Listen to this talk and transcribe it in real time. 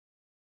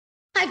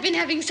I've been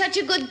having such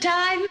a good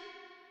time.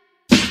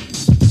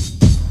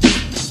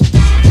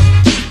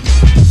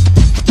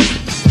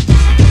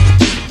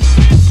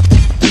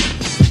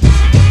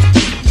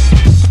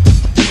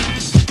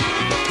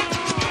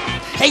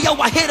 Hey yo,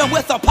 I hit him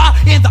with a pie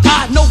in the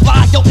eye, no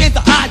lie, yo, in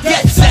the eye,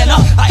 dead center.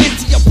 I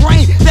enter your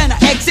brain, then I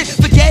exit,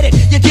 forget it,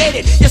 you did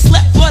it. You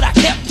slept, but I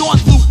kept on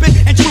looping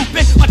and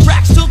trooping. My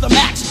tracks to the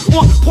max,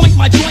 on point,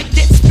 my joint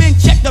get spin,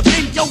 check the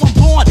bin, yo, I'm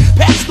born.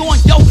 Passed on,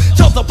 yo,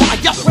 till the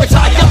buyer,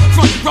 retire,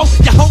 front row,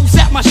 your hoes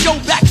at my show,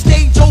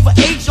 backstage, over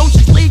age, yo,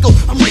 she's legal,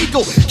 I'm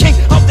regal. King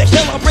of the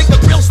hill, I break the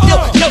grill, still,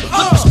 yo,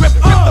 flip the script,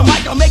 rip the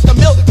mic, I'll make a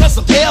mill,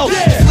 cause I'm ill.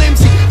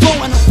 Flimsy,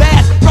 flowing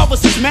fast,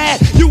 brothers is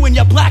mad, you in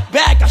your black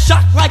bag, I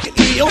shot like an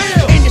eel.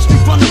 Industry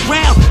run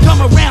around,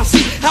 come around,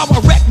 see how I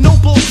wreck, no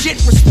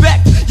bullshit,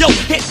 respect. Yo,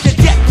 hit the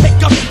deck, pick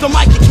up the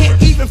mic, you can't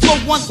even flow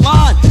one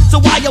line. So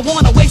why you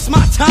wanna waste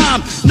my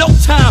time? No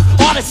time,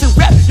 artists and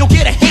rap, you'll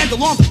get a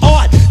handle on the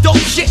art. Dope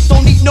shit,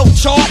 don't need no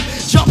chart.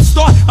 Jump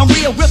start, I'm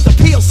real with the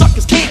peel,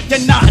 suckers can't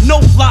deny, no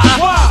lie.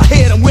 I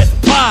hit them with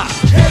pie.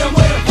 Hit them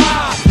with a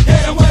pie,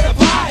 hit them with a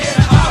pie in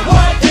the eye.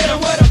 What? Hit them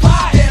with a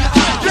pie in the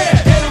eye. Yeah,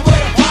 hit them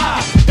with a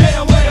pie, hit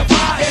them with a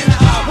pie in the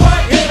eye.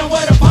 What? Hit them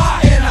with a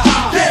pie in the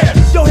eye.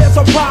 Yeah. Yo, here's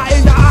a pie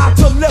in the eye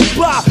to live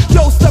by.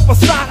 Yo, step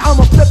aside,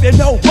 I'ma flip you,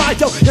 know why.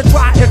 Yo, you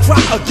try and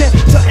try again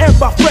to end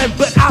my friend,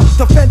 but I'll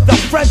defend the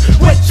friend,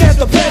 which is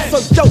the pen. So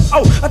yo,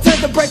 oh, I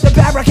tend to break the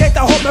barricade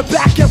to hold me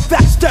back. In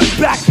fact, step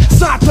back,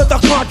 sign to the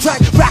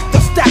contract, rack the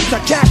stacks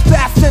of cash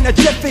fast in a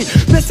jiffy.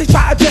 Missy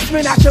try to diss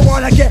me, now she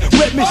wanna get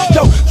with me.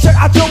 Yo, should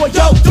I do it?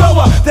 Yo, do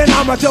it, then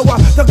I'ma do it.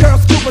 The girl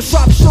scuba,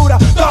 sharpshooter,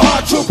 the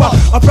hard trooper,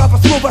 a brother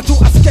smoother to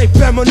escape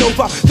and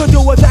maneuver. To do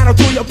it, that'll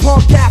do your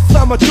punk ass,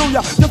 I'ma do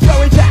ya. The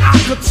fury that I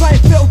could train,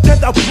 filled in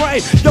the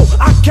brain. Yo,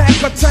 I can't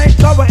contain,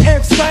 going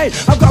insane.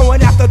 I'm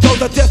going after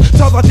those of this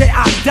till the day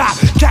I die.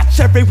 Catch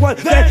everyone,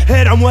 then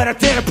hit 'em with a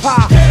damn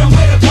pie. Hit 'em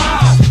with a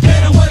pie,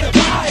 hit 'em with a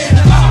pie in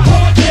the eye.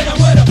 Hit 'em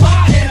with a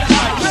pie in the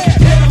eye.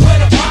 Hit 'em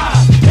with a pie,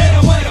 hit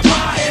 'em with a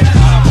pie in the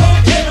eye.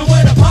 Hit 'em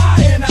with a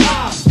pie in the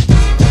eye.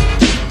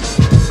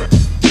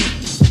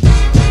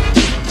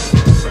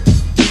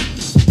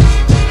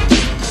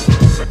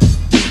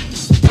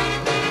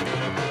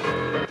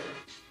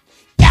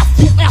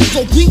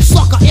 F-U-S-O-B,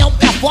 sucker,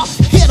 M-F-R.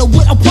 Hit him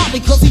with a probably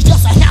cause he's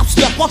just a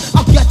half-stepper.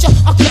 I'll get ya,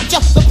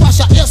 the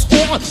pressure is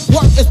on.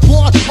 Work is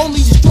born,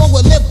 only the strong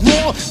will live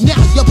long. Now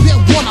you've been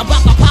warned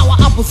about the power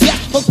I possess.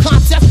 From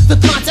contest to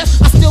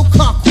contest, I still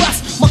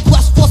conquest. My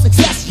quest for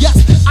success, yes,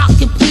 I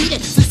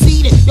completed,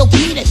 succeeded, yo,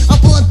 beat it, I'm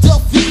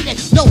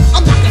undefeated. No,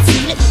 I'm not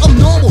conceited, I'm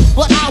normal,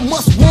 but I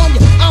must warn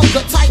you, I'm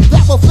the type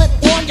that will flip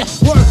on ya.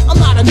 Word, I'm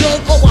not a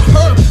nerd or a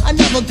herb, I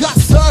never got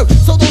served,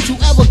 so don't you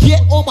ever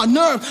get on my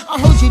nerve. I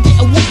heard